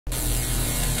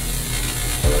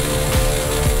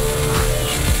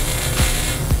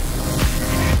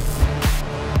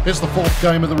It's the 4th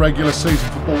game of the regular season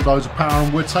for Bulldozer Power,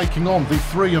 and we're taking on the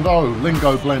 3-0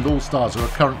 LingoBlend Allstars, who are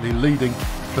currently leading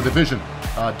the division.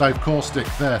 Dave Caustic,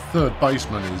 their third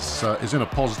baseman, is in a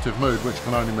positive mood, which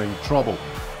can only mean trouble.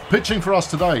 Pitching for us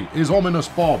today is Ominous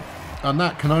Bob, and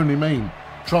that can only mean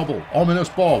trouble. Ominous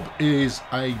Bob is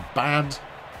a bad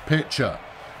pitcher,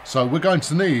 so we're going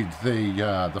to need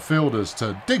the fielders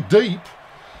to dig deep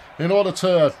in order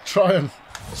to try and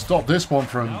stop this one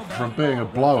from being a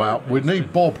blowout. We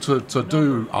need Bob to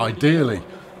do, ideally,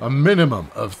 a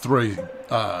minimum of three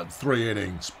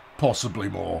innings, possibly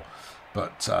more.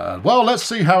 But, well, let's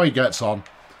see how he gets on.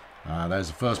 There's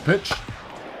the first pitch.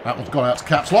 That one's gone out to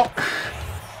Caps Lock,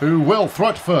 who will throw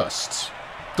it first.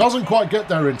 Doesn't quite get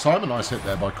there in time. A nice hit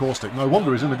there by Caustic. No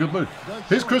wonder he's in a good mood.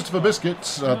 Here's Christopher Biscuit,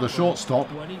 the shortstop.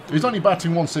 He's only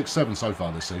batting 167 so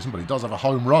far this season, but he does have a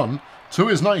home run to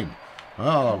his name.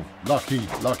 Oh, lucky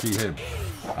him.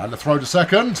 And the throw to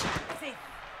second.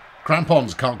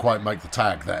 Crampons can't quite make the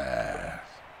tag there,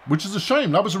 which is a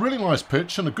shame. That was a really nice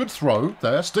pitch and a good throw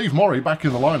there. Steve Morey back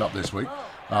in the lineup this week.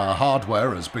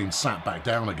 Hardware has been sat back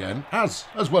down again, as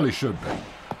well he should be.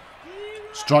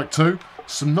 Strike two.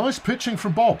 Some nice pitching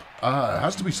from Bob,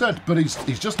 has to be said, but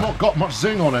he's just not got much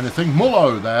zing on anything.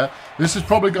 Mullo there. This is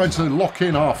probably going to lock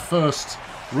in our first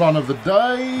run of the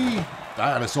day.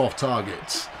 And it's off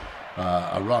target.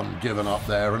 A run given up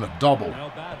there and a double.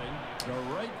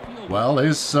 Well,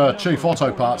 his Chief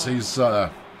Auto Parts, he's, I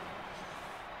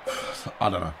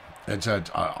don't know. It's,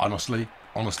 honestly,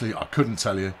 I couldn't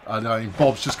tell you. I mean,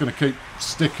 Bob's just going to keep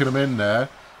sticking them in there.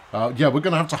 Yeah, we're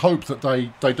going to have to hope that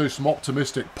they do some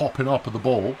optimistic popping up of the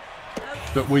ball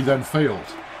that we then field.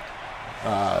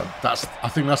 I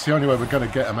think that's the only way we're going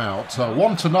to get them out.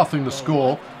 1-0 the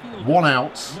score. 1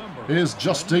 out. Here's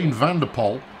Justine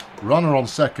Vanderpoel. Runner on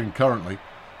second currently,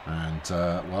 and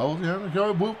well, yeah,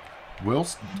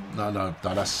 no,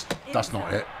 that's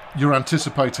not it. You're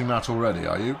anticipating that already,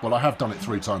 are you? Well, I have done it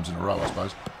 3 times in a row, I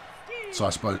suppose. So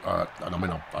I suppose, and I mean,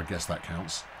 I guess that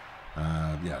counts.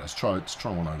 Yeah, let's try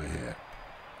one over here.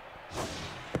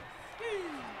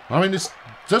 I mean,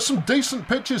 there's some decent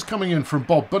pitches coming in from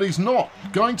Bob, but he's not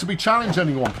going to be challenging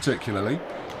anyone particularly.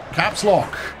 Caps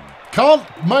Lock. Can't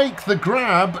make the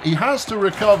grab. He has to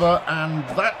recover, and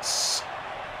that's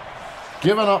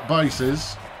given up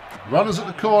bases. Runners at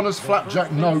the corners.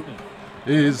 Flapjack Nope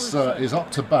is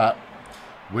up to bat.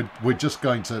 We're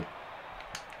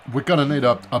going to need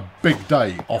a big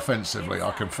day offensively.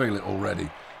 I can feel it already.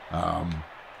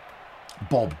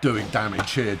 Bob doing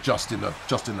damage here just in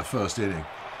the first inning.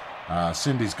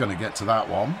 Cindy's going to get to that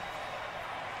one.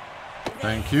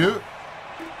 Thank you.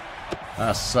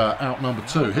 That's out number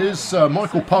 2. Here's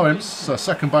Michael Poems,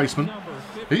 second baseman.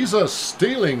 He's a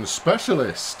stealing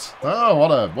specialist. Oh,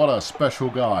 what a special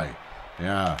guy.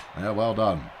 Yeah, well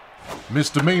done.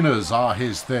 Misdemeanors are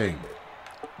his thing.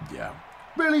 Yeah.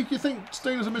 Really? You think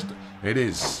stealers are misdemeanors? It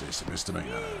is. It's a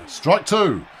misdemeanor. Strike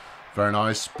 2. Very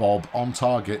nice. Bob on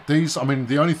target. I mean,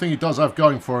 the only thing he does have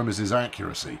going for him is his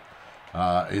accuracy.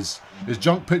 His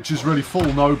junk pitch is really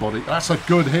full nobody. That's a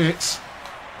good hit.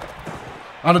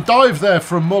 And a dive there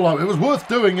from Mullo. It was worth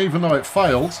doing, even though it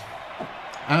failed.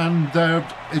 And they're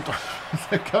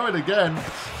going again.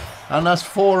 And that's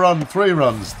 3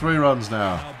 runs. 3 runs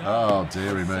now. Oh,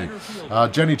 dearie me.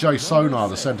 Jenny J. Sonar,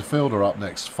 the centre fielder, up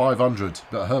next. 500.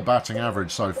 But her batting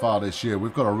average so far this year.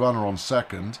 We've got a runner on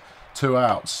second. 2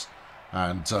 outs.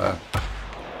 And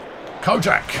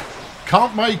Kojak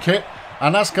can't make it.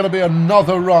 And that's going to be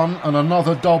another run and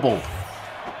another double.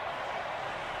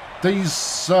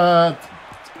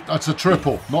 That's a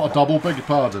triple, not a double, beg your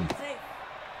pardon.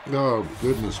 Oh,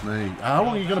 goodness me. How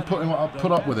long are you going to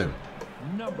put up with him?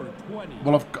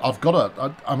 Well, I've got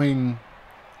to, I mean,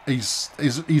 he's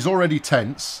already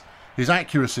tense. His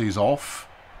accuracy's off.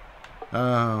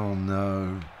 Oh,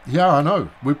 no. Yeah, I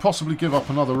know. We'd possibly give up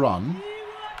another run.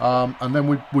 And then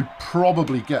we'd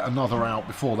probably get another out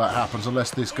before that happens,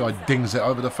 unless this guy dings it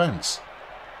over the fence.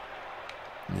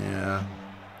 Yeah.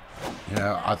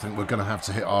 Yeah, I think we're going to have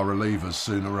to hit our relievers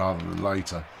sooner rather than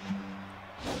later.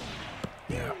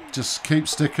 Yeah, just keep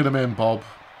sticking them in, Bob.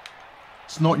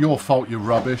 It's not your fault, you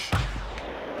rubbish.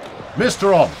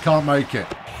 Mr. On, can't make it.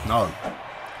 No.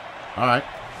 All right,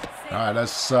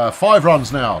 that's 5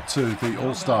 runs now to the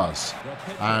All-Stars.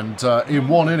 And in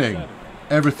 1 inning,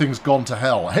 everything's gone to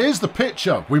hell. Here's the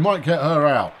pitcher. We might get her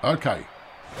out. Okay.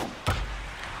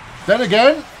 Then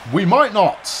again, we might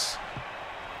not.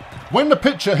 When the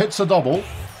pitcher hits a double,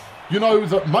 you know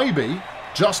that maybe,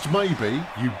 just maybe,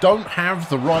 you don't have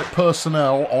the right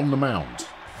personnel on the mound.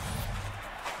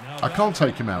 I can't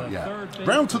take him out yet.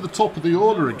 Round to the top of the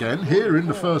order again, here in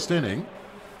the first inning.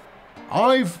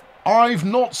 I've I've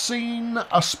not seen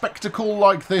a spectacle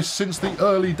like this since the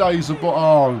early days of...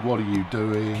 Oh, what are you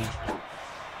doing?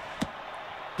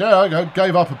 There I go.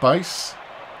 Gave up a base.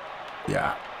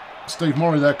 Yeah. Steve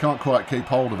Morey there can't quite keep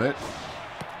hold of it.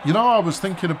 You know, I was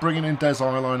thinking of bringing in Des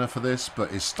Eyeliner for this,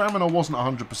 but his stamina wasn't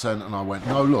 100%, and I went,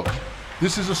 no, look,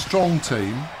 this is a strong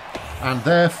team, and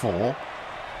therefore,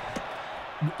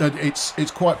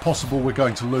 it's quite possible we're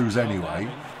going to lose anyway.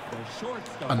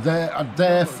 And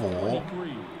therefore,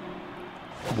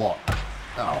 what?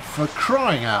 Oh, for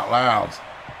crying out loud.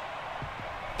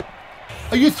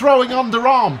 Are you throwing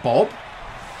underarm, Bob?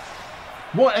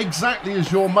 What exactly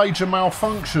is your major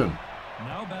malfunction?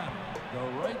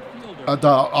 And,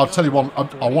 I'll tell you what,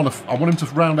 I want him to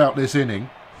round out this inning,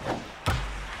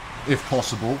 if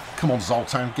possible. Come on,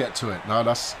 Zoltan, get to it. No,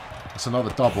 that's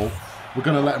another double. We're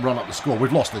going to let him run up the score.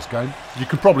 We've lost this game. You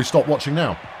can probably stop watching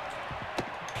now.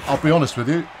 I'll be honest with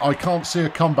you, I can't see a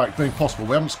comeback being possible.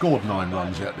 We haven't scored 9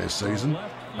 runs yet this season,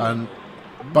 and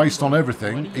based on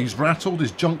everything, he's rattled,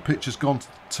 his junk pitch has gone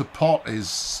to pot.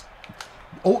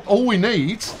 All we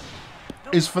need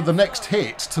is for the next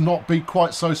hit to not be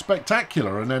quite so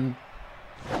spectacular, and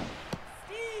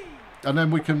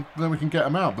then we can get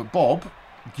him out. But Bob,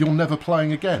 you're never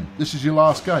playing again. This is your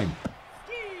last game.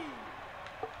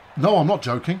 No, I'm not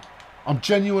joking. I'm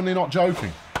genuinely not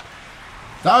joking.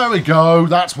 There we go.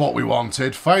 That's what we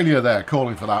wanted. Failure there,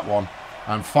 calling for that one.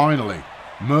 And finally,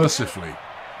 mercifully,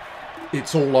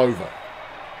 it's all over.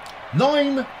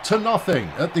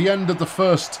 9-0 at the end of the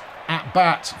first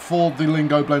at-bat for the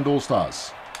LingoBlend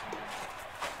All-Stars.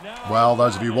 Well,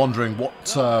 those of you wondering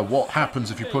what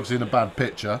happens if you put in a bad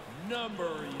pitcher,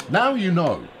 now you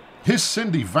know. Here's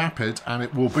Cindy Vapid, and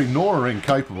it will be Nora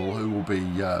Incapable who will be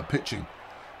pitching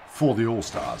for the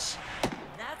All-Stars.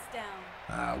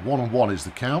 1-1 is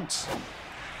the count.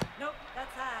 Nope,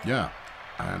 that's high. Yeah,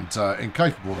 and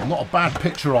Incapable, not a bad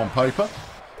pitcher on paper.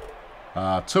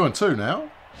 2-2 now.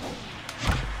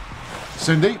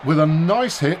 Cindy with a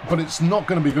nice hit, but it's not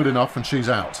going to be good enough, and she's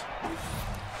out.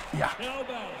 Yeah.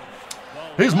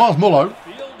 Here's Mars Mullo.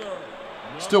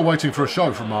 Still waiting for a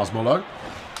show from Mars Mullo.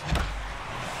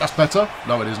 That's better.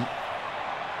 No, it isn't.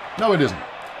 No, it isn't.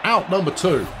 Out number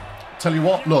 2. Tell you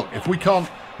what, look, if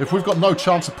we've got no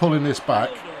chance of pulling this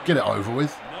back, get it over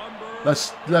with.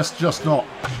 Let's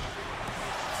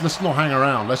not hang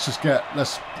around.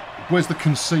 Where's the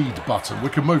concede button? We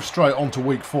can move straight on to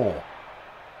week 4.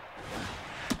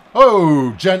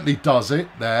 Oh, gently does it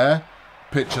there.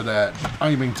 Pitcher there,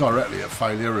 aiming directly at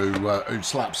Failure, who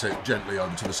slaps it gently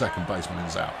over to the second baseman and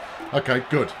is out. Okay,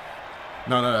 good.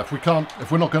 No. If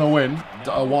we're not going to win,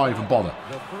 why even bother?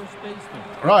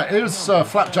 Right, here's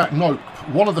Flapjack Nope,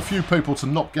 one of the few people to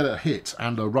not get a hit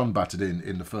and a run batted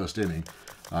in the first inning.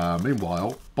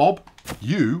 Meanwhile, Bob,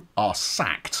 you are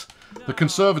sacked. The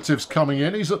Conservative's coming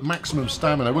in. He's at maximum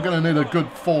stamina. We're going to need a good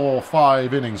 4 or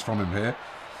 5 innings from him here.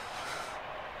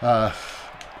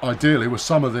 Ideally, with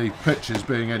some of the pitches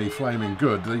being any flaming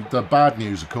good. The bad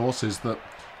news, of course, is that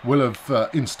we'll have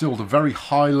instilled a very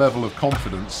high level of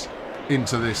confidence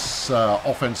into this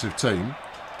offensive team,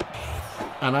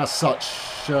 and as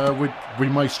such, we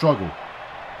may struggle.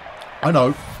 I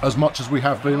know, as much as we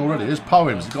have been already. Here's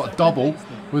Poems. He's got a double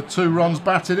with 2 runs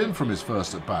batted in from his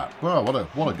first at bat. Well,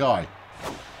 what a guy.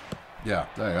 Yeah,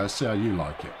 there you go. See how you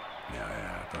like it.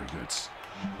 Yeah, very good.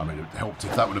 I mean, it helped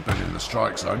if that would have been in the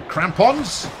strike zone.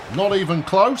 Crampons, not even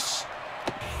close.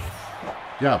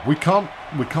 Yeah, we can't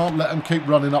let them keep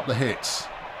running up the hits.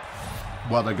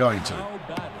 Well, they're going to.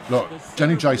 Look,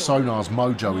 Jenny J. Sonar's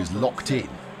mojo is locked in,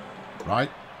 right?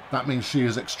 That means she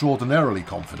is extraordinarily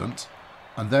confident,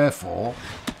 and therefore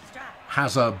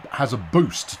has a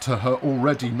boost to her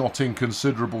already not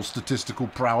inconsiderable statistical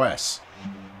prowess.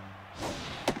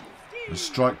 And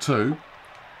strike 2.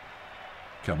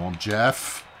 Come on,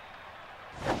 Jeff.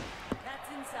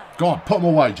 Go on, put him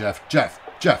away, Jeff. Jeff,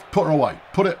 put her away.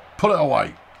 Put it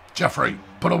away. Jeffrey,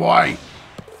 put her away.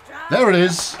 There it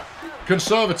is.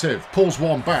 Conservative pulls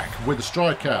one back with a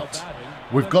strikeout.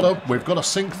 We've got to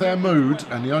sink their mood,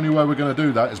 and the only way we're going to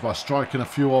do that is by striking a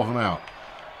few of them out.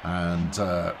 And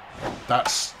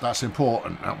that's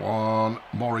important. That one,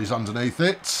 Maury's underneath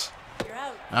it.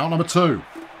 Out number 2.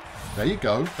 There you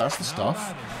go. That's the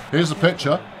stuff. Here's the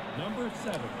pitcher.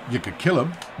 You could kill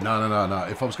him. No.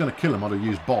 If I was going to kill him, I'd have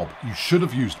used Bob. You should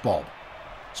have used Bob.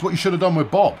 That's what you should have done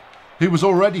with Bob. He was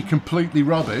already completely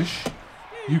rubbish.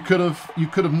 You could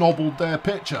have nobbled their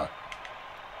pitcher.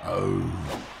 Oh,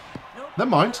 never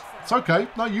mind. It's okay.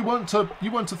 No, you weren't to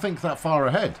think that far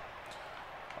ahead.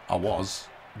 I was.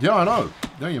 Yeah, I know.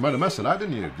 Yeah, you made a mess of that,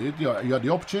 didn't you? You had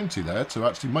the opportunity there to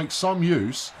actually make some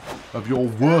use of your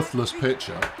worthless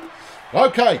pitcher.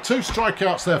 Okay, 2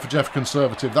 strikeouts there for Jeff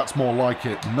Conservative. That's more like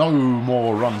it. No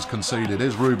more runs conceded.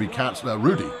 Here's Rudy,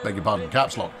 beg your pardon,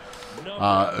 Capslock,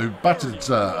 who batted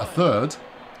a third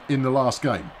in the last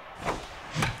game.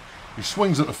 He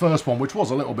swings at the first one, which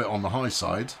was a little bit on the high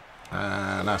side,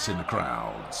 and that's in the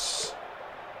crowds.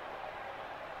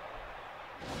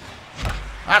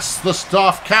 That's the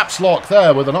stuff. Capslock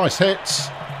there with a nice hit.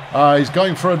 He's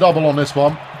going for a double on this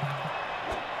one,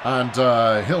 and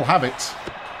he'll have it.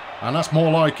 And that's more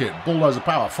like it. Bulldozer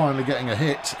Power finally getting a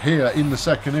hit here in the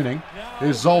second inning.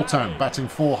 Here's Zoltan batting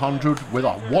 400 with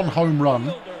a 1 home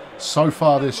run so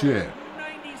far this year.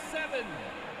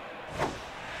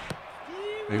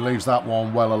 He leaves that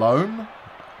one well alone,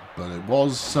 but it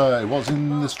was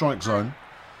in the strike zone.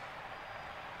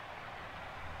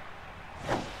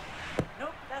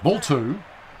 Ball 2.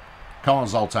 Come on,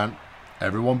 Zoltan.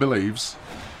 Everyone believes.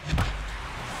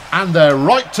 And they're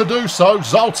right to do so.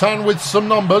 Zoltan with some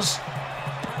numbers.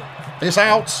 It's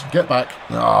out. Get back.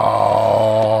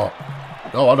 Oh,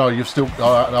 no, you've still...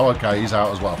 Oh, okay, he's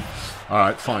out as well. All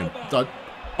right, fine.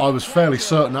 I was fairly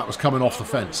certain that was coming off the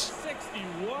fence.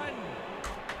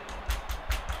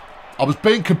 I was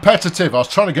being competitive. I was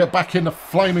trying to get back in the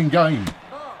flaming game.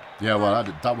 Yeah, well,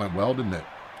 that went well, didn't it?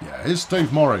 Yeah, here's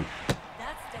Steve Murray.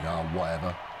 Yeah,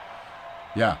 whatever.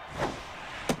 Yeah.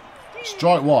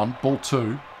 Strike 1, ball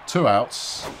 2. 2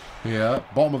 outs here,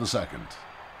 bottom of the second.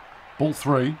 Ball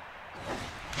 3.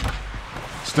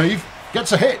 Steve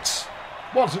gets a hit.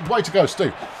 What a way to go,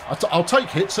 Steve. I'll take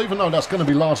hits, even though that's going to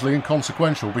be largely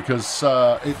inconsequential, because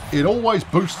it always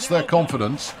boosts their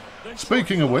confidence.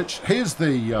 Speaking of which, here's the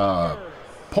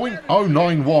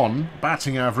 .091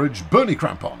 batting average Bernie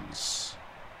crampons.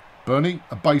 Bernie,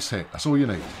 a base hit. That's all you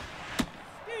need.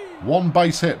 1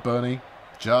 base hit, Bernie.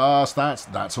 Just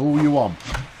that's all you want.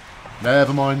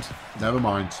 Never mind. Never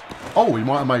mind. Oh, he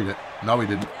might have made it. No, he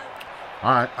didn't.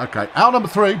 All right, okay. Out number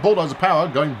 3, Bulldozer Power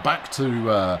going back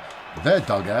to their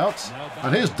dugout.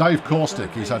 And here's Dave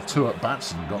Caustic. He's had 2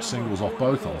 at-bats and got singles off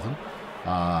both of them.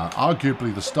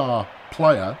 Arguably the star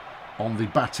player on the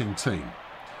batting team.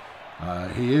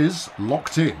 He is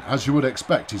locked in, as you would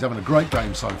expect. He's having a great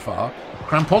game so far.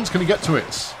 Crampons, can he get to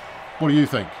it? What do you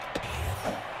think?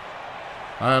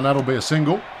 And that'll be a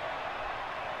single.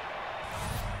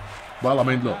 Well, I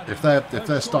mean, look, if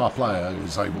their star player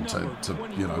is able to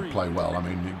play well, I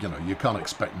mean, you can't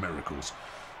expect miracles.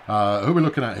 Who are we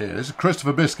looking at here? This is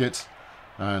Christopher Biscuit,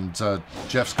 and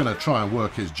Jeff's going to try and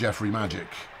work his Jeffrey magic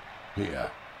here.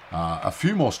 A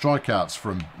few more strikeouts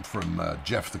from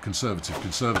Jeff, the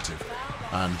conservative,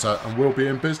 and we'll be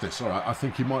in business. All right, I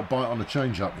think he might bite on a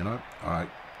change-up, All right,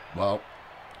 well,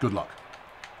 good luck.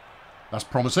 That's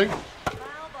promising.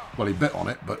 Well, he bit on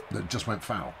it, but it just went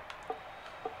foul.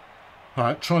 All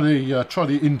right, try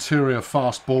the interior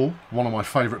fastball, one of my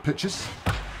favourite pitches.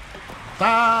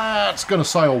 That's going to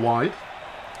sail wide.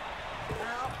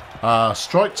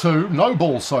 Strike 2, no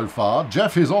ball so far.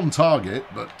 Jeff is on target,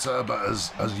 but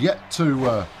has yet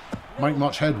to make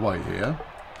much headway here.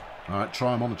 All right,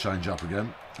 try him on the change-up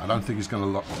again. I don't think he's going to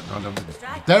lock.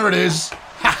 There it is.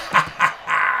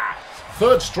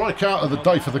 3rd strikeout of the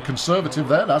day for the conservative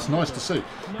there. That's nice to see.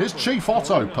 Here's Chief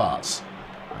Otto Parts.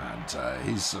 And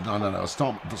he's... No.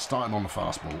 Start him on the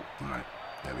fastball. All right,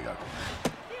 there we go.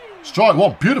 Strike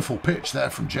 1. Beautiful pitch there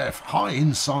from Jeff. High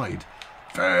inside.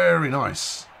 Very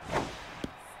nice.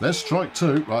 There's strike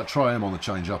 2. Right, try him on the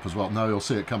change-up as well. No, you'll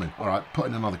see it coming. All right, put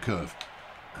in another curve.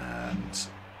 And...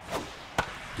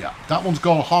 yeah, that one's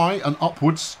gone high and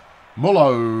upwards.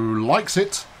 Mullo likes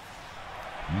it.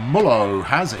 Mullo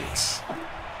has it.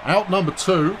 Out number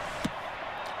 2.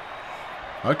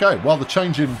 Okay, well, the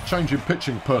change in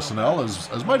pitching personnel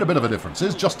has made a bit of a difference.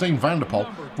 Here's Justine Vanderpoel.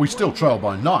 We still trail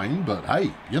by 9, but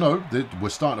hey, we're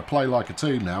starting to play like a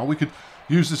team now. We could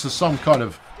use this as some kind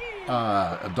of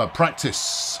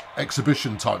practice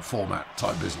exhibition type format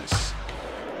type business.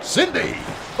 Cindy!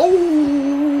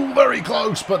 Oh, very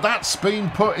close, but that's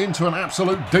been put into an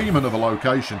absolute demon of a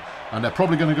location, and they're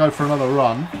probably going to go for another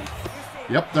run.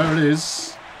 Yep, there it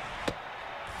is.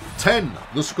 10,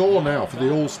 the score now for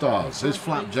the All-Stars. Here's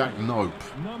Flapjack Nope.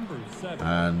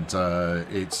 And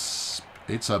it's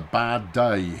a bad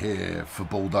day here for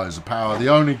Bulldozer Power. The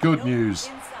only good news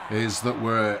is that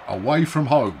we're away from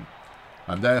home,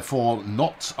 and therefore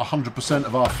not 100%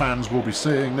 of our fans will be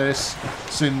seeing this.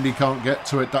 Cindy can't get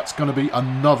to it. That's going to be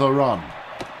another run.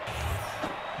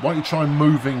 Why don't you try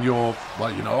moving your...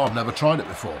 well, I've never tried it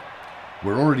before.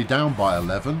 We're already down by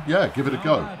 11. Yeah, give it a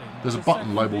go. There's a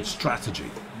button labelled strategy,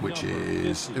 which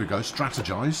is... here we go,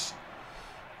 strategize.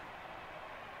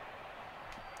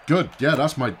 Good. Yeah,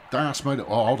 that's made it...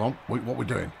 oh, hold on. Wait, what are we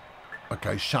doing?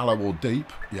 Okay, shallow or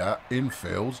deep. Yeah,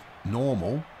 infield,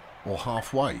 normal, or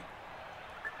halfway.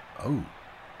 Oh.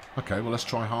 Okay, well, let's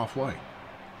try halfway.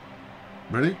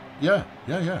 Really? Yeah.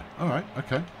 All right,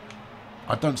 okay.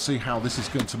 I don't see how this is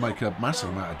going to make a massive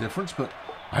amount of difference, but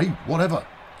hey, whatever.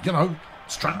 You know,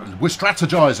 we're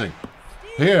strategizing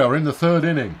here in the third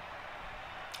inning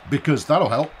because that'll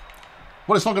help.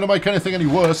 Well, it's not going to make anything any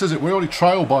worse, is it? We already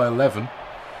trail by 11.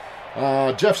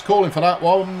 Jeff's calling for that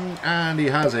one, and he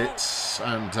has it.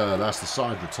 And that's the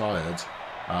side retired.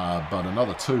 But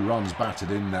another 2 runs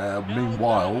batted in there.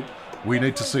 Meanwhile, we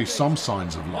need to see some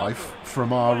signs of life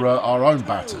from our own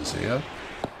batters here.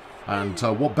 And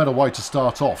what better way to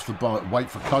start off than wait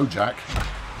for Kojak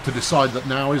to decide that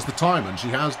now is the time. And she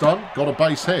has done. Got a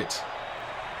base hit.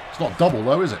 It's not double,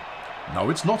 though, is it? No,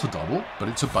 it's not a double, but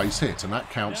it's a base hit, and that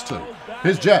counts too.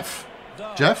 Here's Jeff.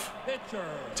 Jeff,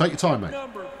 take your time, mate.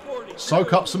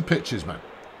 Soak up some pitches, man.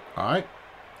 All right?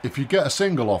 If you get a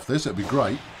single off this, it'd be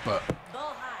great, but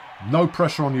no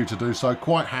pressure on you to do so.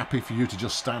 Quite happy for you to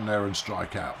just stand there and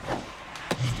strike out.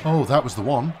 Oh, that was the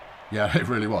one. Yeah, it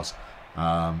really was.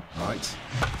 Right.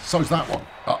 So's that one.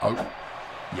 Uh-oh.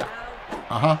 Yeah.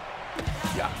 Uh-huh.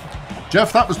 Yeah.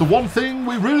 Jeff, that was the one thing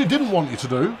we really didn't want you to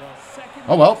do.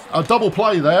 Oh well, a double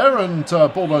play there, and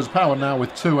Bulldozer Power now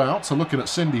with 2 outs are looking at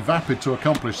Cindy Vapid to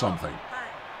accomplish something.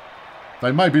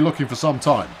 They may be looking for some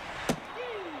time.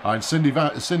 And Cindy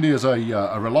is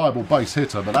a reliable base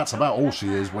hitter, but that's about all she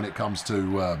is when it comes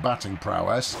to batting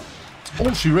prowess.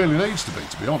 All she really needs to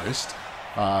be honest.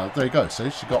 There you go,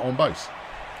 see, she got on base.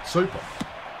 Super.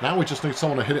 Now we just need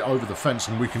someone to hit it over the fence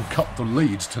and we can cut the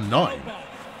leads to 9.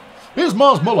 Here's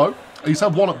Mars Mullo. He's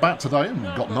had 1 at bat today and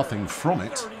got nothing from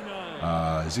it.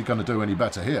 Is he going to do any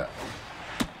better here?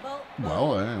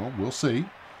 Well, we'll see.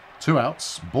 2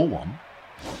 outs, ball 1.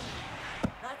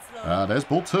 There's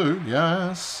ball 2.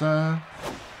 Yes. Yeah,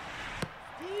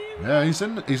 he's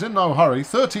in no hurry.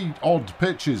 30 odd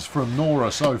pitches from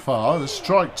Nora so far. There's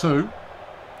strike 2.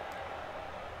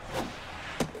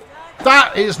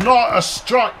 That is not a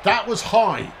strike. That was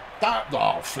high.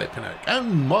 Flipping it.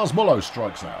 And Mars Mullo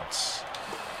strikes out.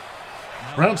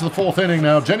 Round to the 4th inning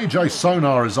now. Jenny J.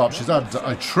 Sonar is up. She's had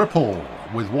a triple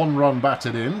with 1 run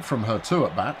batted in from her 2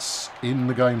 at-bats in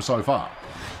the game so far.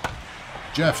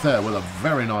 Jeff there with a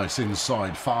very nice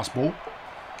inside fastball.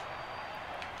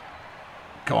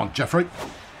 Come on, Jeffrey.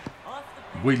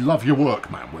 We love your work,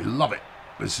 man. We love it.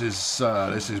 This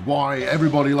is why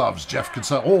everybody loves Jeff can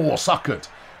say, "Oh, suckered.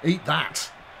 Eat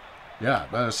that." Yeah,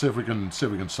 let's see if we can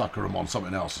sucker him on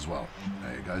something else as well.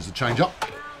 There you go. Is the change up?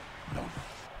 No.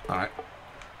 All right.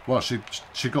 Well,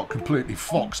 she got completely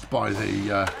foxed by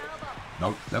the...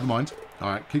 no, never mind.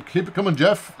 All right, keep it coming,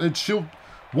 Jeff.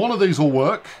 One of these will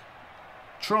work.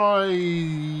 Try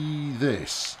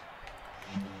this.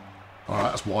 All right,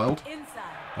 that's wild.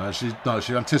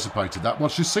 She anticipated that. Well,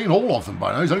 she's seen all of them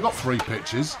by now. He's only got 3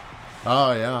 pitches.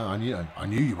 Oh, yeah, I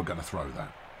knew you were going to throw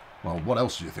that. Well, what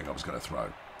else do you think I was going to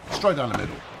throw? Straight down the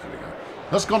middle. There we go.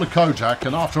 That's gone to Kojak,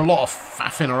 and after a lot of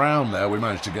faffing around there, we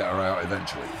managed to get her out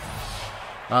eventually.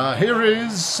 Here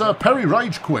is Perry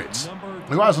Rage Quit,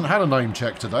 who hasn't had a name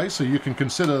check today, so you can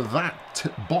consider that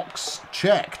box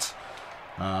checked.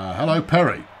 Hello,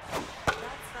 Perry.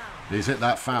 He's hit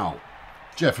that foul.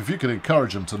 Jeff, if you could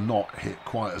encourage him to not hit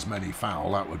quite as many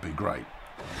foul, that would be great.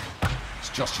 It's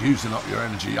just using up your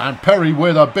energy. And Perry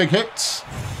with a big hit.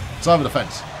 It's over the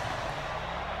fence.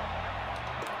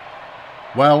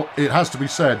 Well, it has to be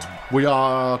said, we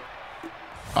are...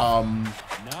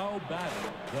 Now batting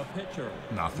the pitcher.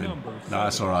 Nothing. No,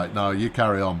 that's all right. No, you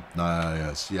carry on. No,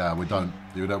 yes, yeah, we don't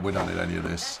need any of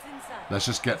this. Let's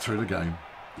just get through the game.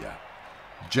 Yeah.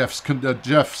 Jeff's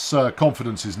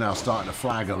confidence is now starting to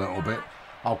flag a little bit.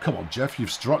 Oh, come on, Jeff,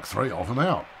 you've struck 3 of them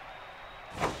out.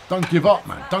 Don't give up,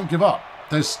 man. Don't give up.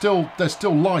 There's still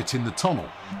light in the tunnel.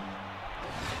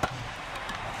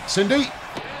 Cindy,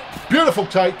 beautiful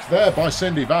take there by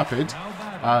Cindy Vapid.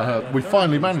 We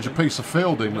finally managed a piece of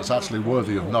fielding that's actually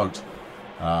worthy of note.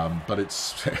 But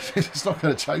it's not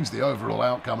going to change the overall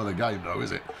outcome of the game, though,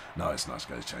 is it? No, it's not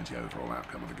going to change the overall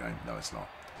outcome of the game. No, it's not.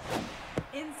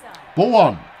 Inside. Ball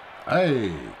 1.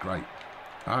 Hey, great.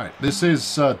 All right, this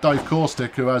is Dave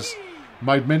Caustic, who has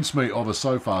made mincemeat of us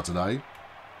so far today.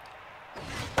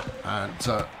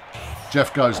 And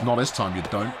Jeff goes, "Not this time, you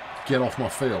don't. Get off my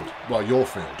field." Well, your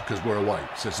field, because we're away.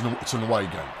 So it's an away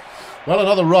game. Well,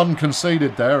 another run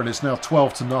conceded there, and it's now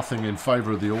 12-0 in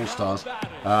favour of the All-Stars,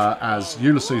 as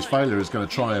Ulysses Failure is going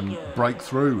to try and break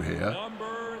through here.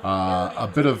 A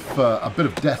bit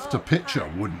of death to pitcher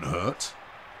wouldn't hurt.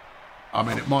 I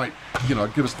mean, it might, give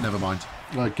us... Never mind.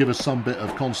 give us some bit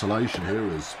of consolation here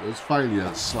as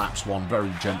Failure slaps one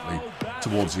very gently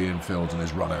towards the infield and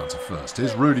is run out to first.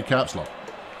 Here's Rudy Capslock.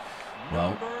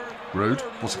 Well, Rude,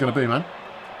 what's it going to be, man?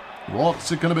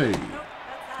 What's it going to be?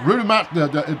 Rudy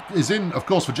is in, of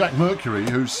course, for Jack Mercury,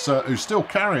 who's still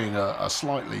carrying a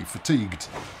slightly fatigued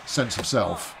sense of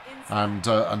self, and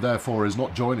therefore is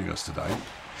not joining us today.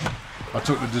 I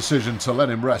took the decision to let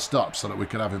him rest up so that we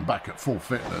could have him back at full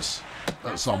fitness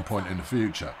at some point in the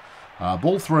future.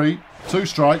 Ball 3, 2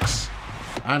 strikes,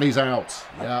 and he's out.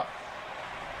 Yeah.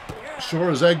 Sure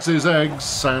as eggs is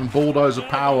eggs, and Bulldozer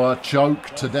Power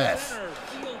choke to death.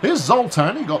 Here's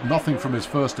Zoltan. He got nothing from his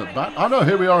first at bat. I know,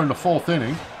 here we are in the 4th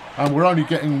inning, and we're only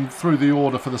getting through the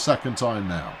order for the 2nd time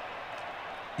now.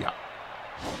 Yeah.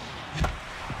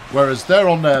 Whereas they're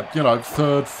on their,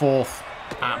 3rd, 4th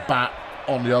at bat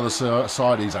on the other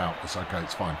side. He's out. It's okay.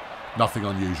 It's fine. Nothing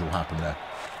unusual happened there.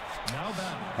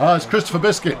 It's Christopher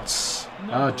Biscuits.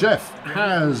 Jeff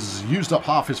has used up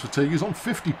half his fatigue. He's on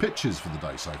 50 pitches for the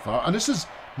day so far. And this is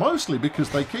mostly because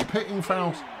they keep hitting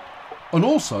fouls. And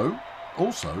also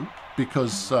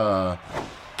because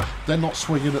they're not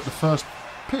swinging at the first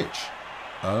pitch.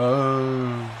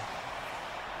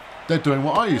 They're doing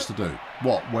what I used to do.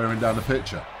 What? Wearing down the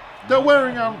pitcher. They're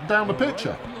wearing down the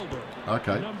pitcher.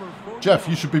 Okay. Jeff,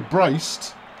 you should be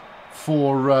braced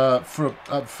for a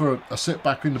sit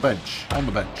back in the bench, on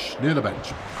the bench, near the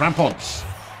bench. Crampons.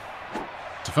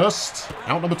 To first,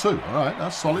 out number 2. All right,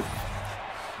 that's solid.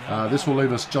 This will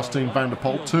leave us Justine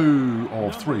Vanderpoel, 2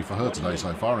 or 3 for her today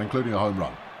so far, including a home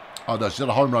run. Oh no, she had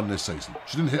a home run this season.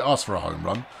 She didn't hit us for a home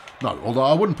run. No, although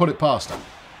I wouldn't put it past her.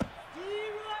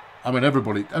 I mean,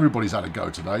 everybody's had a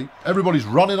go today. Everybody's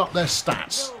running up their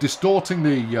stats, distorting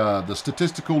the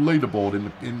statistical leaderboard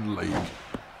in the league.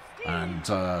 And,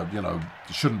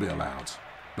 it shouldn't be allowed.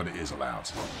 But it is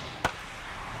allowed.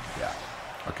 Yeah.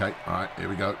 Okay, alright, here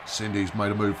we go. Cindy's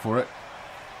made a move for it.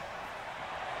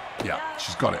 Yeah,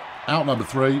 she's got it. Out number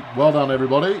 3. Well done,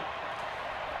 everybody.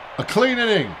 A clean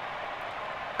inning.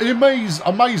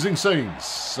 Amazing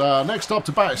scenes. Next up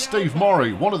to bat is Steve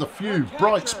Morey. One of the few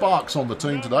bright sparks on the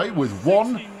team today with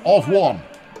 1 of 1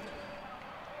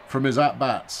 from his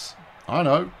at-bats. I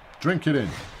know. Drink it in.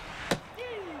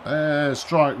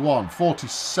 Strike 1.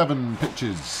 47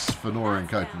 pitches for Nora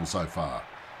Incapable so far.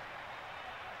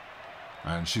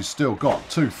 And she's still got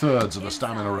 2/3 of the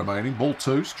stamina remaining. Ball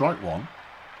 2, strike 1.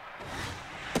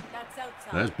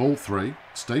 There's ball 3.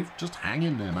 Steve, just hang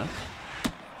in there, man.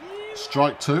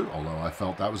 Strike 2, although I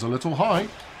felt that was a little high.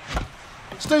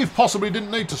 Steve possibly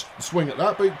didn't need to swing at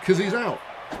that because he's out.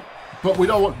 But we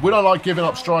don't like giving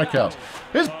up strikeouts.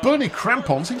 Here's Bernie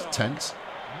Crampons. He's tense.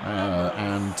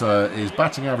 And his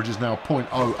batting average is now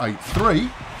 .083.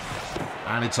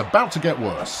 And it's about to get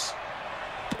worse.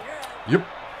 Yep.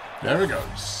 There it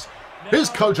goes. Here's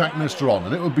Kojak Mr. On.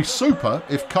 And it would be super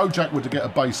if Kojak were to get a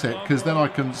base hit, because then I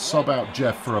can sub out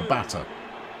Jeff for a batter.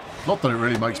 Not that it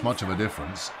really makes much of a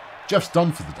difference. Jeff's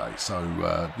done for the day, so,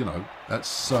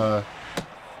 that's... it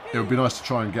would be nice to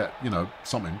try and get,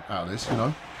 something out of this,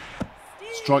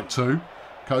 Strike 2.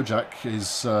 Kojak is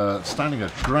standing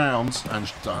at grounds, and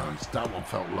that one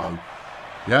felt low.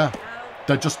 Yeah,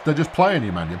 they're just playing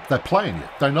you, man. They're playing you.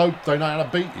 They know how to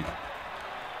beat you.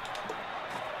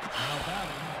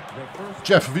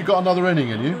 Jeff, have you got another inning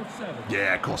in you?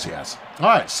 Yeah, of course he has. All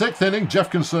right, 6th inning. Jeff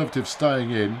Conservative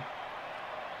staying in.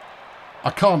 I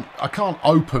can't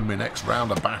open my next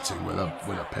round of batting with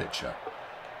a pitcher.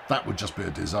 That would just be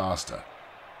a disaster.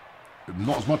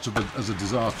 Not as much as a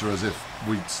disaster as if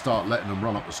we start letting them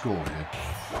run up the score here.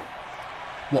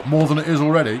 What, more than it is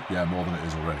already? Yeah, more than it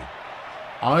is already.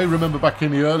 I remember back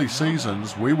in the early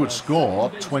seasons, we would score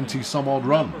 20-some-odd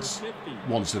runs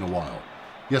once in a while.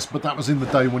 Yes, but that was in the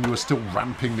day when you were still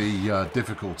ramping the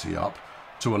difficulty up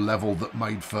to a level that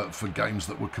made for games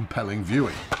that were compelling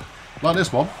viewing. Like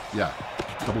this one. Yeah.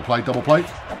 Double play, double play.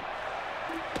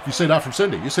 You see that from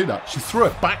Cindy? You see that? She threw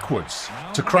it backwards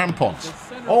to Crampons.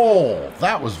 Oh,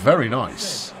 that was very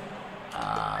nice.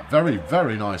 Very,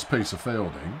 very nice piece of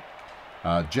fielding.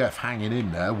 Jeff hanging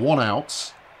in there. 1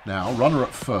 out. Now, runner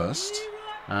at first.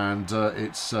 And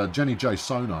it's Jenny J.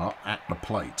 Sonar at the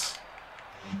plate.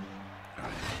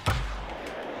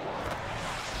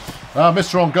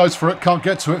 Mr. On goes for it. Can't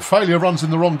get to it. Failure runs in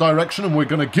the wrong direction. And we're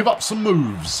going to give up some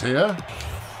moves here.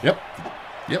 Yep,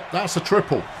 that's a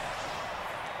triple.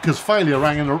 Because Failure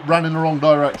ran in the wrong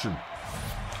direction.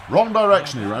 Wrong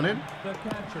direction he ran in.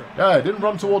 Yeah, he didn't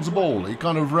run towards the ball. He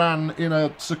kind of ran in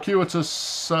a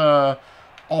circuitous,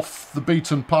 off the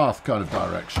beaten path kind of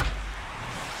direction.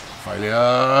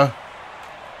 Failure.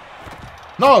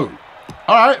 No.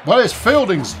 All right, well, it's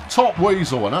Fielding's top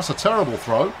weasel, and that's a terrible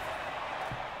throw.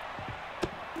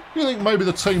 You think maybe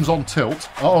the team's on tilt?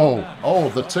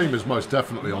 Oh, the team is most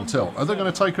definitely on tilt. Are they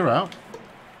going to take her out?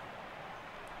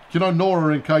 You know,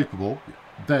 Nora Incapable,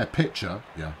 their pitcher,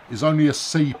 is only a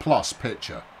C+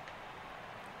 pitcher.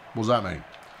 What does that mean?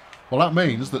 Well, that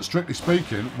means that, strictly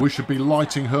speaking, we should be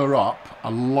lighting her up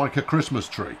like a Christmas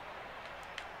tree.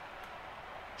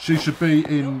 She should be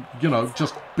in, you know,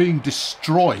 just being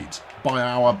destroyed by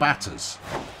our batters.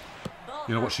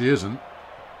 You know what she isn't?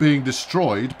 Being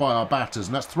destroyed by our batters.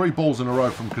 And that's 3 balls in a row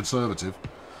from Conservative.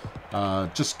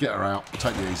 Just get her out.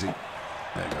 Take it easy.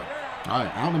 There you go. All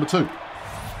right, out number 2.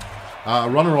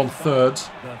 Runner on third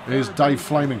is Dave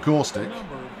Flaming Caustic.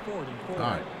 All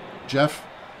right, Jeff,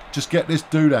 just get this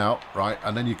dude out, right,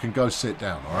 and then you can go sit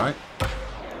down, all right?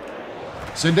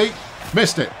 Cindy,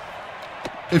 missed it.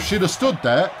 If she'd have stood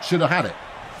there, she'd have had it.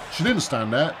 She didn't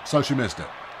stand there, so she missed it.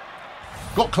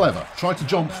 Got clever, tried to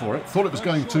jump for it, thought it was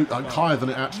going too higher than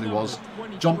it actually was,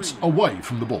 jumps away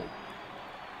from the ball.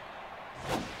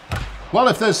 Well,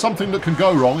 if there's something that can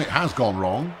go wrong, it has gone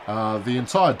wrong. The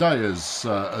entire day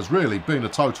has really been a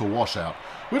total washout.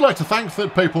 We'd like to thank the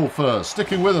people for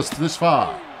sticking with us this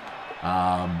far.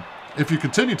 If you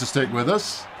continue to stick with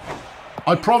us,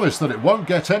 I promise that it won't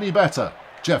get any better.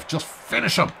 Jeff, just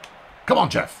finish them. Come on,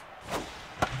 Jeff.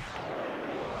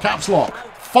 Caps lock.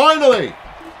 Finally!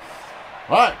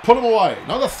 Right, put them away.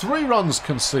 Another 3 runs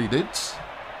conceded.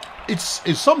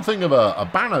 It's something of a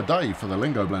banner day for the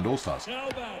LingoBlend All-Stars.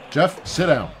 Jeff, sit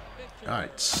down. All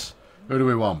right. Who do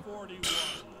we want?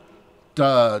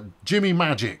 Jimmy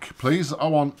Magic, please. I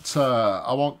want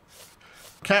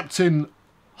Captain.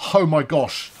 Oh my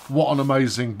gosh, what an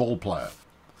amazing ball player.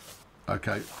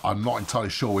 Okay, I'm not entirely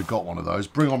sure we've got one of those.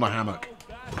 Bring on the hammock.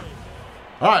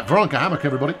 All right, Veronica Hammock,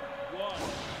 everybody.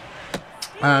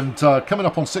 And coming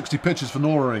up on 60 pitches for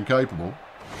Nora Incapable.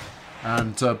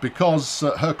 And because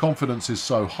her confidence is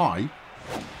so high,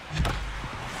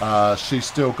 she's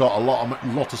still got a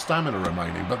lot of stamina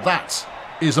remaining. But that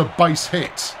is a base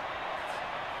hit.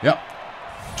 Yep.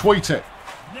 Tweet it.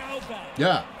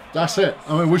 Yeah, that's it.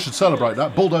 I mean, we should celebrate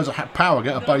that. Bulldozer Power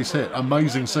get a base hit.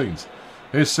 Amazing scenes.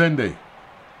 Here's Cindy.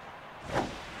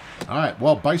 All right,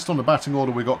 well, based on the batting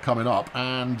order we got coming up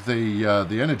and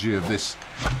the energy of this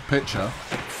pitcher,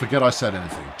 forget I said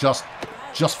anything. Just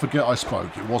forget I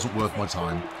spoke. It wasn't worth my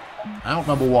time. Out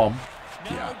number 1.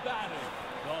 Yeah.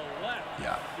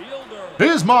 Yeah.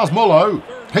 Here's Mars Mullo.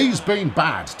 He's been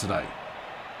bad today.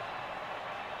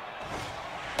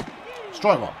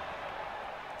 Strike 1.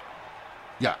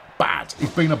 Yeah, bad.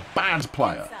 He's been a bad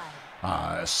player.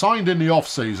 Signed in the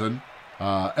off-season.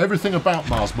 Everything about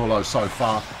Mars Mullo so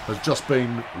far has just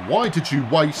been, why did you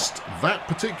waste that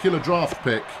particular draft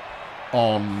pick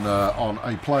on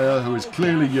a player who is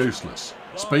clearly useless?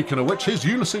 Speaking of which, here's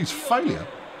Ulysses Failure,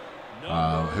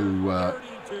 who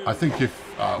I think if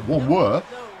one were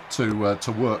to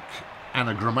work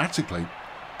anagrammatically,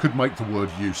 could make the word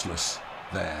useless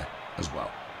there as well.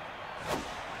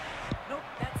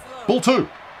 Ball 2.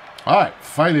 All right,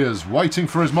 Failure's waiting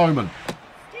for his moment.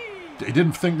 He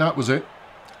didn't think that was it.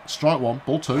 Strike 1,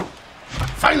 ball 2.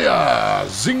 Failure!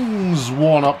 Zings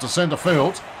one up to centre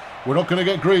field. We're not going to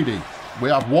get greedy. We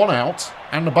have 1 out,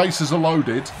 and the bases are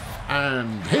loaded.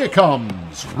 And here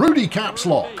comes Rudy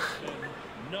Capslock.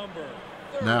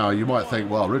 Now, you might think,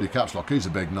 well, Rudy Capslock, he's a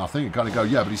big nothing. You kind of go,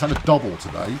 yeah, but he's had a double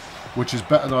today, which is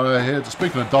better than I hear.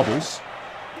 Speaking of doubles,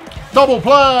 double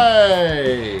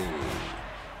play!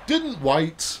 Didn't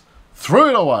wait, threw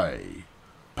it away.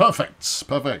 Perfect,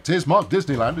 perfect. Here's Mark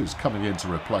Disneyland, who's coming in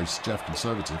to replace Jeff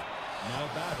Conservative.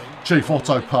 Chief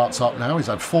Otto parts up now. He's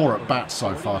had 4 at bats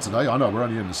so far today. I know we're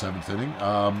only in the 7th inning,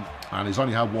 and he's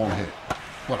only had 1 hit.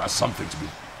 Well, that's something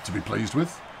to be pleased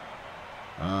with.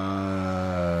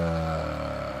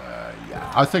 Yeah,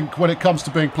 I think when it comes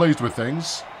to being pleased with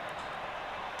things,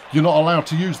 you're not allowed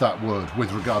to use that word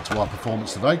with regard to our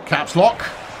performance today. Caps lock,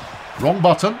 wrong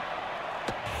button.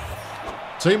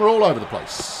 Team are all over the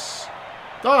place.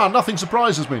 Nothing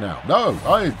surprises me now. No,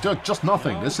 just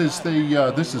nothing. This is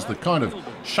the kind of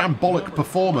shambolic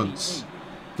performance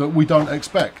that we don't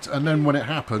expect, and then when it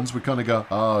happens, we kind of go,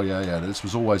 oh yeah, this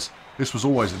was always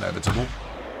inevitable.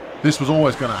 This was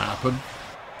always going to happen.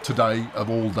 Today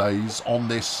of all days, on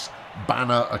this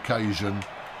banner occasion,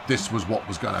 this was what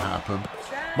was going to happen.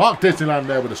 Mark Disneyland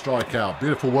there with a strikeout.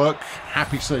 Beautiful work.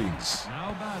 Happy scenes.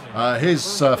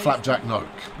 Here's Flapjack Nope.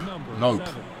 Nope.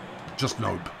 Just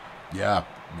nope. Yeah.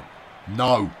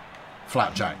 No.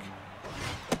 Flapjack.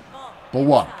 Ball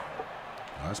 1.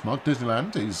 That's Mark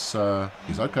Disneyland. He's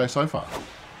okay so far.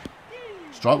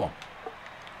 Strike 1.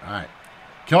 Alright.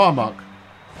 Come on, Mark.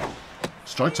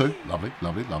 Strike 2. Lovely,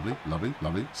 lovely, lovely, lovely,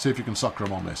 lovely. See if you can sucker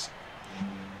him on this.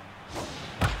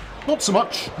 Not so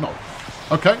much, no.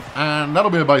 Okay, and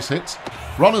that'll be a base hit.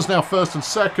 Runners now first and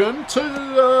second.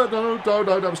 No,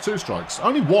 that was 2 strikes.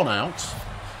 Only 1 out.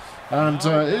 And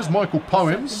here's Michael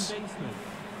Poems.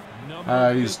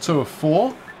 He's 2 of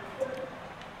 4.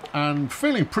 And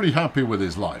feeling pretty happy with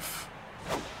his life.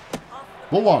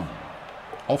 Ball 1.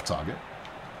 Off target.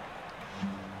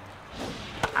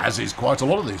 As is quite a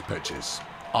lot of these pitches.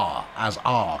 As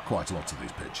are quite a lot of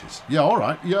these pitches. Yeah, all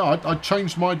right. Yeah, I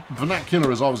changed my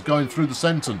vernacular as I was going through the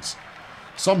sentence.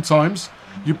 Sometimes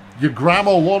you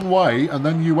grammar one way and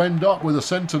then you end up with a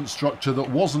sentence structure that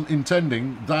wasn't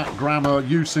intending that grammar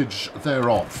usage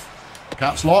thereof.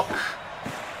 Caps lock.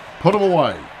 Put them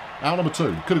away. Out number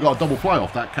 2. Could have got a double play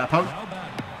off that, Capo.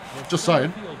 Just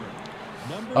saying.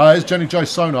 Here's Jenny J.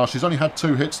 Sonar. She's only had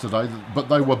 2 hits today, but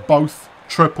they were both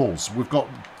triples. We've got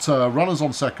runners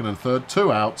on second and third,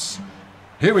 2 outs.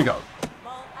 Here we go.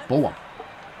 Ball 1.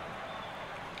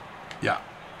 Yeah,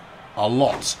 a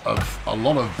lot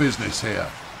of business here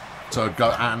to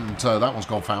go, and that one's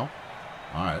gone foul.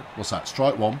 All right, what's that?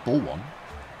 Strike 1, ball 1.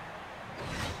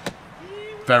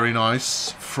 Very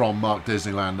nice from Mark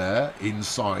Disneyland there,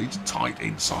 inside, tight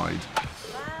inside.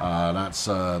 That's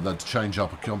the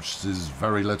change-up accomplishes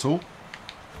very little.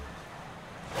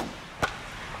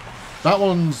 That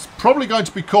one's probably going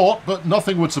to be caught, but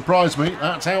nothing would surprise me.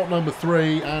 That's out number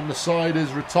 3, and the side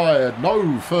is retired.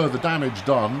 No further damage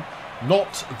done.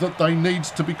 Not that they need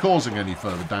to be causing any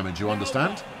further damage, you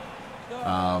understand?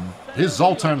 Here's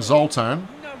Zoltan.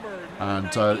 And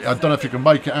I don't know if you can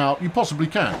make it out. You possibly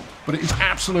can. But it is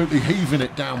absolutely heaving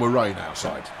it down with rain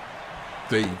outside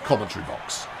the commentary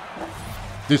box.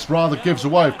 This rather gives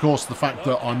away, of course, the fact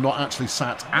that I'm not actually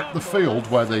sat at the field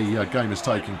where the game is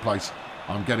taking place.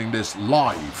 I'm getting this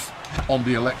live on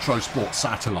the Electrosports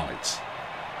satellite.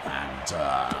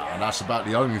 And that's about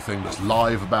the only thing that's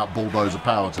live about Bulldozer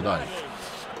Power today.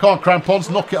 Can't crampons,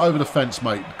 knock it over the fence,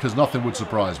 mate, because nothing would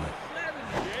surprise me.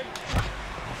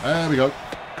 There we go.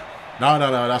 No,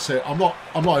 that's it. I'm not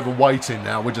even waiting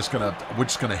now. We're just gonna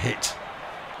hit.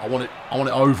 I want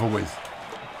it over with.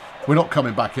 We're not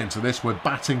coming back into this. We're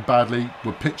batting badly.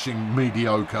 We're pitching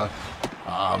mediocre.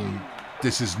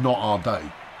 This is not our day.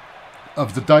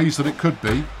 Of the days that it could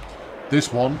be,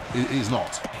 this one is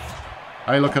not.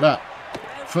 Hey, look at that.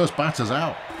 First batter's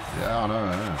out. Yeah, I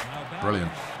know.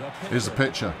 Brilliant. Here's the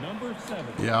pitcher.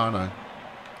 Yeah, I know.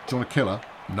 Do you want to kill her?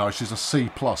 No, she's a C+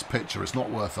 pitcher. It's not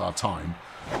worth our time.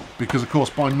 Because, of course,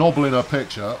 by nobbling her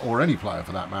pitcher, or any player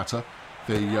for that matter,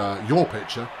 your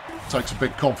pitcher takes a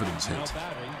big confidence hit.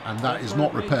 And that is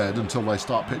not repaired until they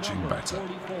start pitching better.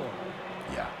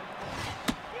 Yeah.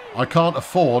 I can't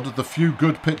afford the few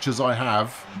good pitchers I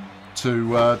have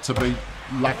to be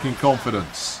lacking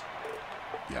confidence.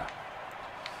 Yeah.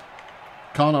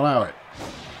 Can't allow it.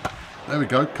 There we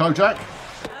go. Kojak.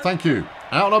 Thank you.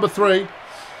 Out number 3.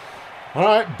 All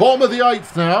right. Bottom of the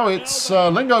 8th now. It's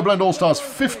LingoBlend Allstars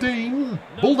 15.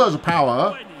 Bulldozer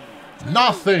Power.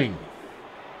 Nothing.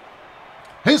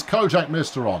 Here's Kojak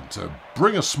Mister on to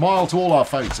bring a smile to all our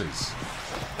faces.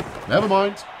 Never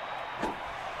mind.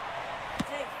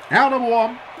 Out number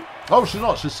 1. Oh, she's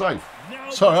not. She's safe.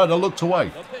 Sorry, I looked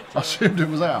away. I assumed it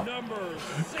was out.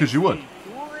 Because you would.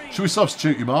 Should we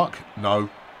substitute you, Mark? No.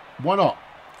 Why not?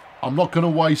 I'm not going to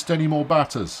waste any more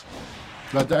batters.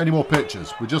 Any more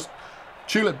pitchers. We just...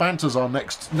 Tulip Banter's our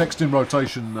next in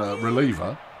rotation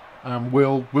reliever. And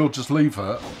we'll just leave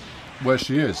her where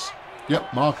she is.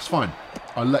 Yep, Mark, it's fine.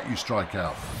 I'll let you strike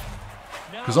out.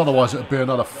 Because otherwise it'd be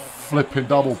another flipping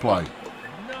double play.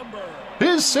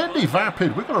 Here's Cindy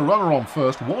Vapid. We've got a runner on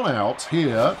first. 1 out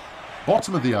here.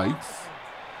 Bottom of the 8th.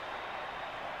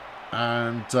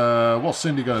 And what's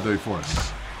Cindy going to do for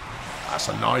us? That's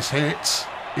a nice hit.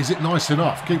 Is it nice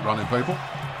enough? Keep running, people.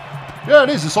 Yeah, it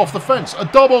is. It's off the fence. A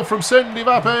double from Cindy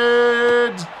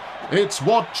Vapid. It's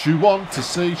what you want to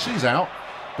see. She's out.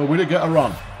 But we did get a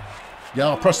run. Yeah,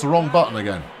 I pressed the wrong button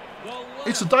again.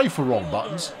 It's a day for wrong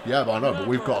buttons. Yeah, I know, but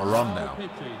we've got a run now.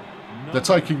 They're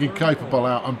taking Incapable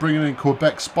out and bringing in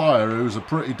Quebec Spire, who's a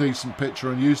pretty decent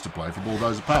pitcher and used to play for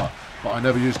Bulldozer Power. But I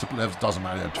never used to play. It doesn't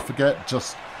matter. Forget,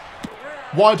 just...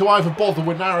 Why do I even bother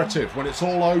with narrative when it's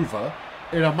all over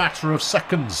in a matter of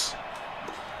seconds?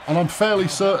 And I'm fairly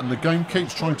certain the game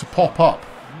keeps trying to pop up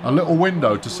a little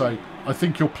window to say, I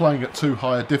think you're playing at too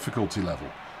high a difficulty level.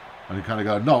 And you kind of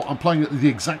go, no, I'm playing at the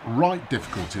exact right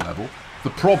difficulty level. The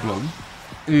problem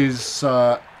is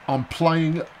I'm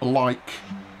playing like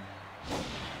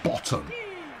bottom.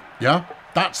 Yeah?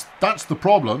 That's the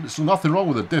problem. There's nothing wrong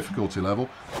with the difficulty level.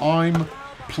 I'm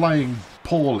playing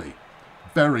poorly.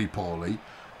 Very poorly.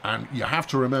 And you have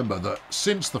to remember that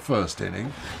since the first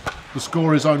inning, the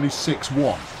score is only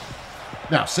 6-1.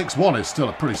 Now, 6-1 is still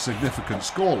a pretty significant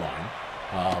scoreline,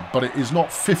 but it is not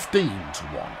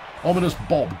 15-1. Ominous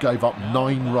Bob gave up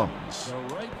 9 runs.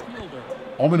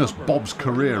 Ominous Bob's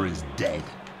career is dead.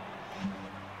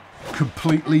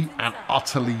 Completely and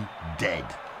utterly dead.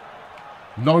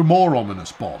 No more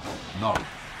Ominous Bob. No.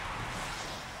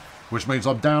 Which means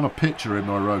I'm down a pitcher in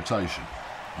my rotation.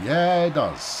 Yeah, it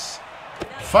does.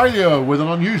 Failure with an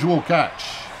unusual catch.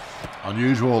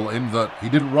 Unusual in that he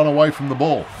didn't run away from the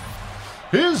ball.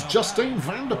 Here's Justine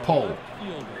Vanderpoel.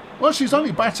 Well, she's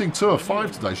only batting 2 of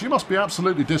 5 today. She must be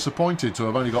absolutely disappointed to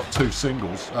have only got 2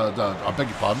 singles. I beg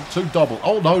your pardon, 2 double.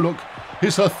 Oh, no, look.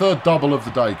 Here's her 3rd double of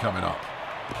the day coming up.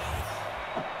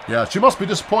 Yeah, she must be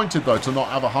disappointed, though, to not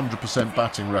have a 100%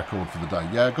 batting record for the day.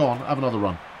 Yeah, go on, have another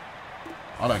run.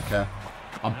 I don't care.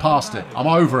 I'm past it. I'm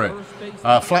over it.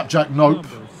 Flapjack, nope.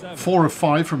 4 of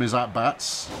 5 from his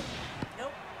at-bats.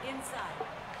 Nope, inside.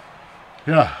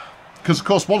 Yeah, because, of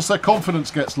course, once their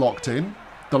confidence gets locked in,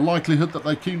 the likelihood that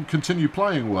they can continue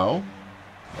playing well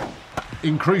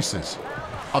increases.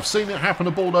 I've seen it happen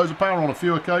to Bulldozer Power on a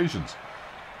few occasions.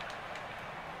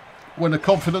 When the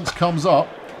confidence comes up,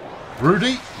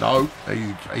 Rudy, no,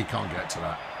 he can't get to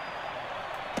that.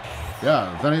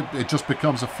 Yeah, then it just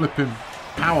becomes a flipping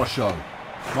power show.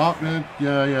 Mark,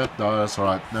 yeah, no, that's all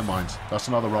right. Never mind. That's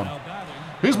another run.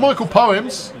 Here's Michael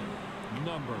Poems.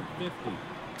 Number 50.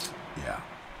 Yeah.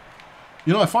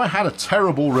 You know, if I had a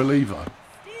terrible reliever,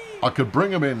 I could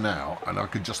bring him in now and I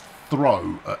could just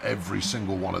throw at every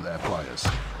single one of their players.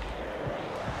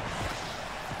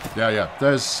 Yeah.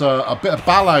 There's a bit of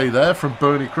ballet there from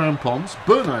Bernie Crampons.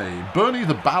 Bernie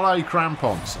the Ballet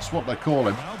Crampons. That's what they call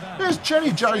him. There's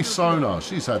Jenny J. Sonar.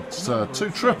 She's had 2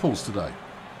 triples today.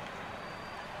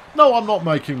 No, I'm not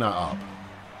making that up.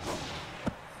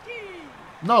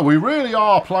 No, we really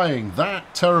are playing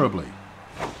that terribly.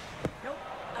 Nope,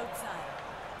 outside.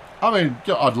 I mean,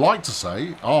 I'd like to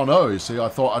say, oh no, you see, I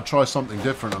thought I'd try something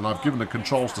different and I've given the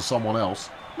controls to someone else.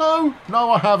 No,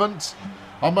 I haven't.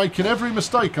 I'm making every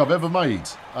mistake I've ever made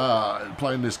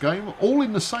playing this game, all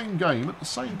in the same game at the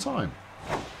same time.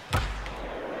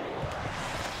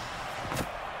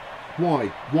 Why?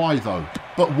 Why though?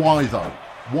 But why though?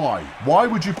 Why? Why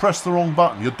would you press the wrong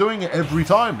button? You're doing it every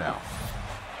time now.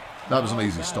 That was an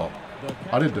easy stop.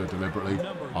 I didn't do it deliberately.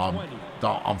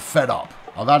 I'm fed up.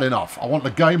 I've had enough. I want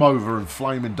the game over and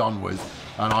flaming done with,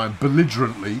 and I'm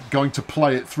belligerently going to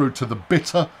play it through to the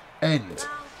bitter end.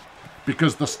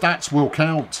 Because the stats will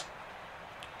count.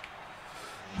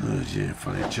 Oh, yeah,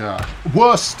 funny chat.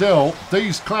 Worse still,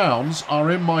 these clowns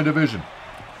are in my division.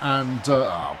 And,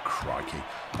 oh, crikey.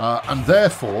 And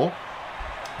therefore,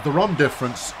 the run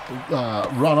difference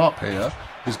run up here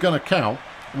is going to count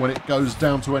when it goes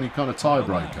down to any kind of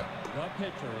tiebreaker.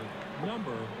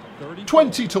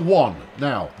 20-1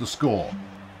 now, the score.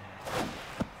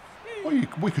 Well,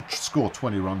 we could score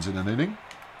 20 runs in an inning.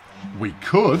 We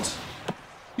could.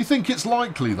 You think it's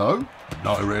likely, though?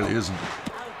 No, it really isn't.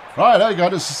 Right, there you go.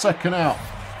 This is the second out.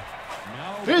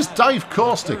 Here's Dave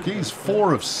Caustic. He's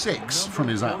 4 of 6 from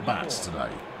his at-bats today.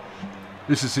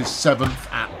 This is his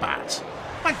 7th at-bat.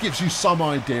 That gives you some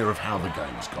idea of how the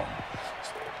game's gone.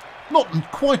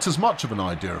 Not quite as much of an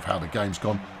idea of how the game's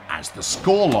gone as the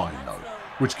scoreline, though,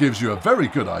 which gives you a very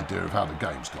good idea of how the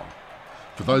game's gone.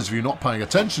 For those of you not paying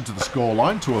attention to the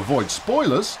scoreline to avoid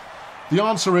spoilers, the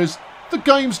answer is the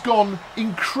game's gone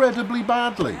incredibly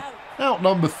badly. Out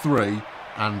number 3,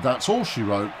 and that's all she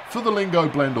wrote for the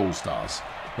LingoBlend All-Stars,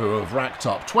 who have racked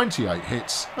up 28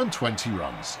 hits and 20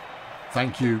 runs.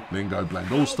 Thank you,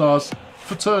 LingoBlend All-Stars,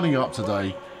 for turning up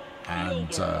today,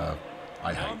 and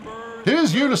I hate you.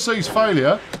 Here's Ulysses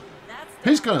Failure.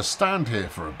 He's going to stand here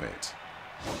for a bit.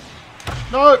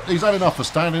 No, he's had enough of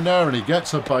standing there, and he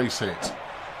gets a base hit.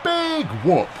 Big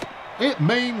whoop. It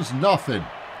means nothing.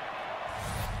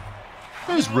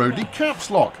 Here's Rudy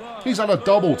Capslock. He's had a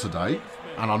double today,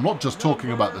 and I'm not just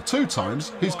talking about the 2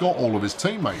 times, he's got all of his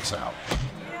teammates out.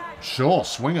 Sure,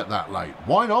 swing it that late.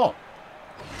 Why not?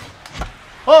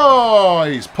 Oh,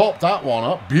 he's popped that one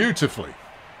up beautifully.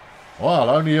 Well,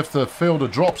 only if the fielder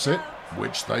drops it,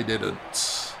 which they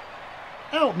didn't.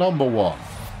 Out number 1.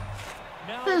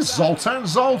 Here's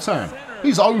Zoltan.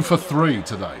 He's 0 for 3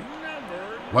 today.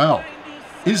 Well,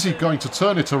 is he going to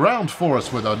turn it around for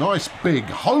us with a nice big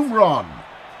home run?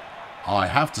 I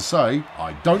have to say,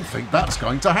 I don't think that's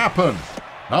going to happen.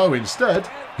 No, instead,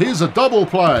 here's a double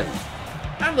play.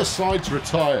 And the side's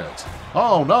retired.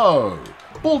 Oh no,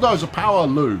 Bulldozer Power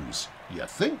lose, you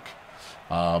think?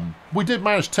 We did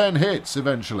manage 10 hits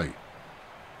eventually.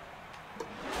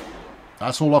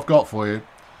 That's all I've got for you.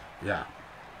 Yeah.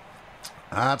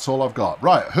 That's all I've got.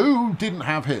 Right, who didn't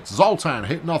have hits? Zoltan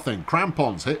hit nothing.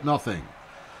 Crampons hit nothing.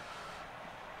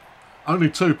 Only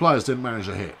 2 players didn't manage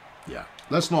a hit. Yeah,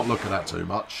 let's not look at that too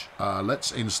much.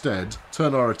 Let's instead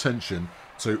turn our attention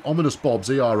to Ominous Bob's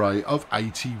ERA of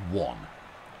 81.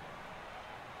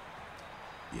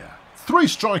 Yeah, 3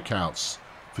 strikeouts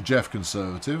for Jeff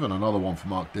Conservative and another one for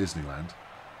Mark Disneyland.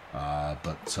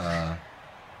 But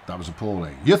that was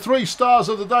appalling. Your 3 stars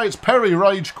of the day, it's Perry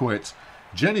Rage Quit,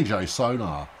 Jenny J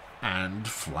Sonar, and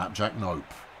Flapjack Nope.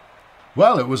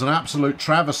 Well, it was an absolute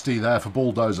travesty there for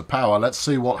Bulldozer Power. Let's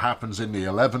see what happens in the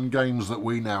 11 games that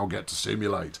we now get to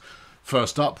simulate.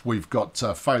 First up, we've got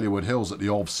Failurewood Hills at the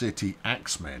Ov City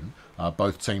Axemen,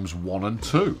 both teams 1 and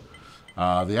 2.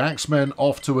 The Axemen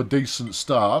off to a decent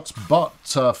start, but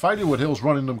Failurewood Hills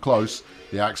running them close.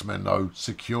 The Axemen, though,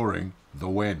 securing the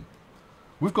win.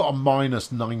 We've got a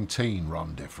minus 19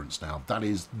 run difference now. That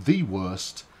is the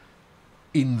worst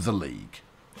in the league,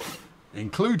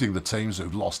 including the teams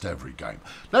who've lost every game.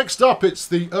 Next up, it's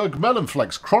the Erg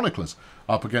Melonflex Chroniclers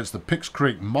up against the Pix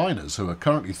Creek Miners, who are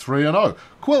currently 3-0.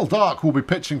 Quill Dark will be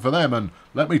pitching for them, and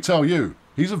let me tell you,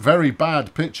 he's a very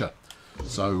bad pitcher.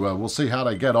 So we'll see how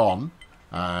they get on.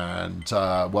 And,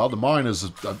 well, the Miners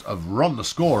have run the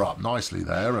score up nicely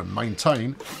there and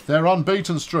maintain their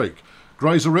unbeaten streak.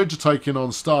 Grazer Ridge are taking on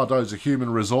Stardozer Human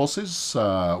Resources,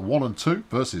 1 and 2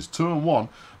 versus 2 and 1.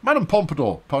 Madam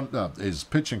Pompadour is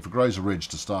pitching for Grazer Ridge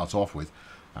to start off with,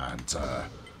 and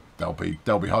they'll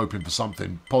be hoping for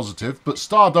something positive. But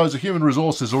Stardozer Human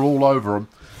Resources are all over them.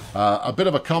 A bit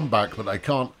of a comeback, but they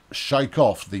can't shake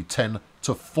off the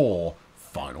 10-4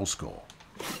 final score.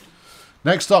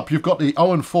 Next up, you've got the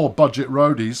 0-4 Budget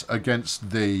Roadies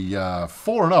against the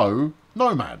 4-0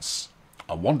 Nomads.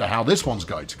 I wonder how this one's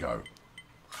going to go.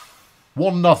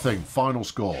 1-0 final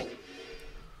score.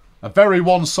 A very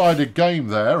one-sided game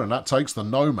there, and that takes the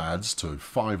Nomads to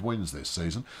 5 wins this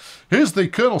season. Here's the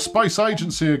Colonel Space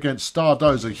Agency against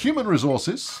Stardozer Human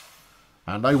Resources,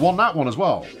 and they won that one as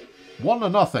well.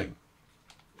 1-0.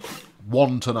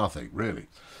 1-0, really.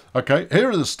 Okay, here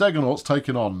are the Stegonauts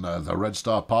taking on the Red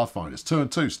Star Pathfinders. 2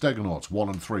 and 2 Stegonauts, 1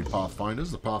 and 3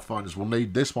 Pathfinders. The Pathfinders will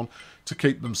need this one to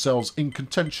keep themselves in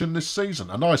contention this season.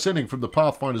 A nice inning from the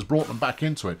Pathfinders brought them back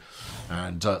into it.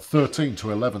 And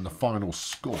 13-11 the final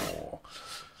score.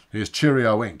 Here's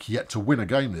Cheerio Inc., yet to win a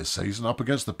game this season, up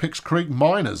against the Pix Creek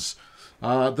Miners.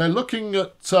 They're looking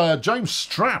at James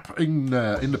Strapp in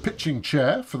the pitching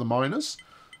chair for the Miners.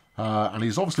 And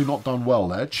he's obviously not done well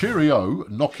there. Cheerio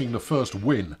knocking the first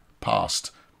win past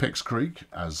Pix Creek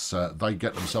as they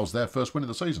get themselves their first win of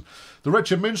the season. The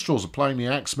Wretched Minstrels are playing the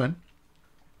Axemen.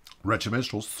 Wretched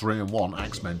Minstrels 3 and 1,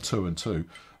 Axemen 2 and 2.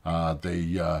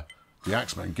 The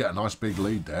Axemen get a nice big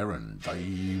lead there and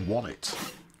they won it.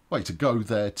 Way to go,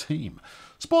 their team.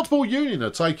 Sportsball Union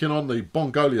are taking on the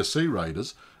Bongolia Sea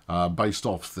Raiders. Based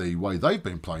off the way they've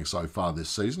been playing so far this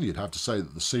season, you'd have to say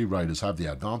that the Sea Raiders have the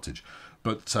advantage.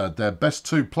 But their best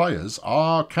 2 players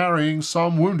are carrying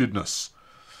some woundedness.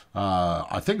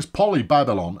 I think it's Polly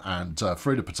Babylon and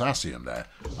Frida Potassium there,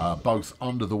 both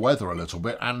under the weather a little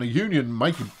bit. And the Union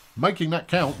making that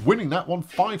count, winning that one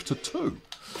 5-2.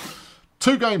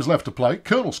 2 games left to play.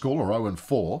 Colonel School are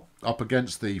 0-4 up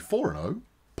against the 4-0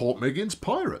 Port Miggins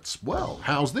Pirates. Well,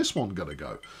 how's this one going to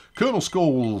go? Colonel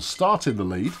School will start in the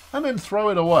lead and then throw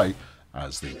it away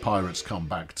as the Pirates come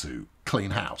back to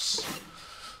clean house.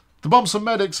 The Bumps and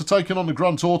Medics are taking on the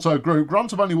Grunt Auto Group. Grunt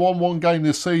have only won 1 game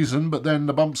this season, but then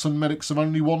the Bumps and Medics have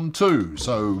only won 2.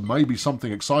 So maybe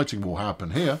something exciting will happen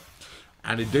here.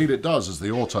 And indeed it does, as the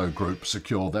Auto Group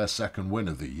secure their 2nd win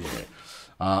of the year.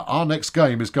 Our next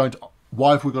game is going to...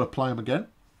 Why have we got to play them again?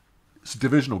 It's a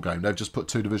divisional game. They've just put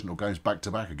 2 divisional games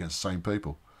back-to-back against the same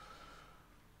people.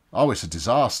 Oh, it's a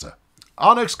disaster.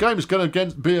 Our next game is going to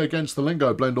be against the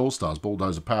LingoBlend Allstars.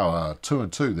 Bulldozer Power 2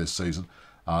 and 2 this season.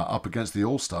 Up against the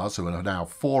All-Stars, who are now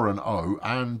 4-0,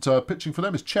 and pitching for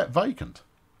them is Chet Vacant.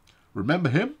 Remember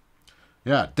him?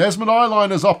 Yeah, Desmond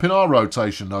Eyeliner's up in our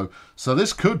rotation, though, so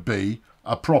this could be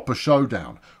a proper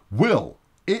showdown. Will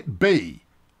it be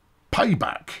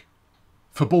payback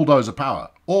for Bulldozer Power,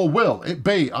 or will it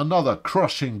be another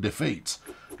crushing defeat?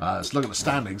 Let's look at the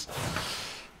standings.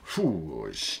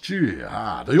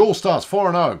 The All-Stars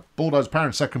 4-0. Bulldozer Power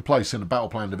in 2nd place in the Battle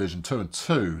Plan Division 2 and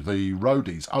 2. The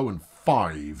Roadies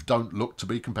 0-5 don't look to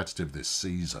be competitive this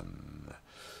season.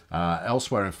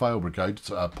 Elsewhere in Fail Brigade,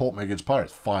 Port Miggins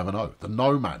Pirates 5-0. The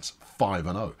Nomads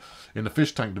 5-0. In the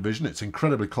Fish Tank Division, it's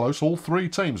incredibly close. All 3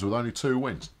 teams with only 2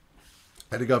 wins.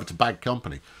 Heading over to Bag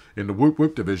Company. In the Whoop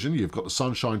Whoop Division, you've got the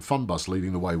Sunshine Fun Bus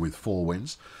leading the way with 4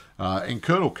 wins. In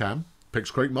Colonel Cam,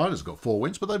 Pix Creek Miners have got 4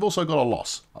 wins, but they've also got a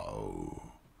loss. Oh.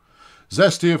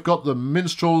 Zesty have got the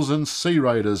Minstrels and Sea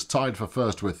Raiders tied for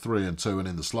first with 3 and 2, and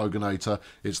in the Sloganator,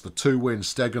 it's the 2-win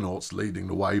Steganauts leading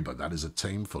the way, but that is a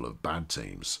team full of bad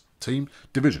teams.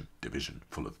 Division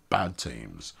full of bad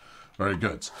teams. Very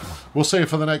good. We'll see you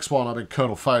for the next one. I've been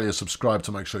Colonel Failure. Subscribe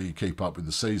to make sure you keep up with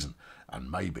the season. And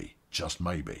maybe, just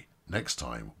maybe, next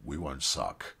time we won't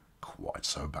suck quite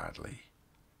so badly.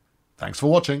 Thanks for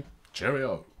watching.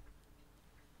 Cheerio.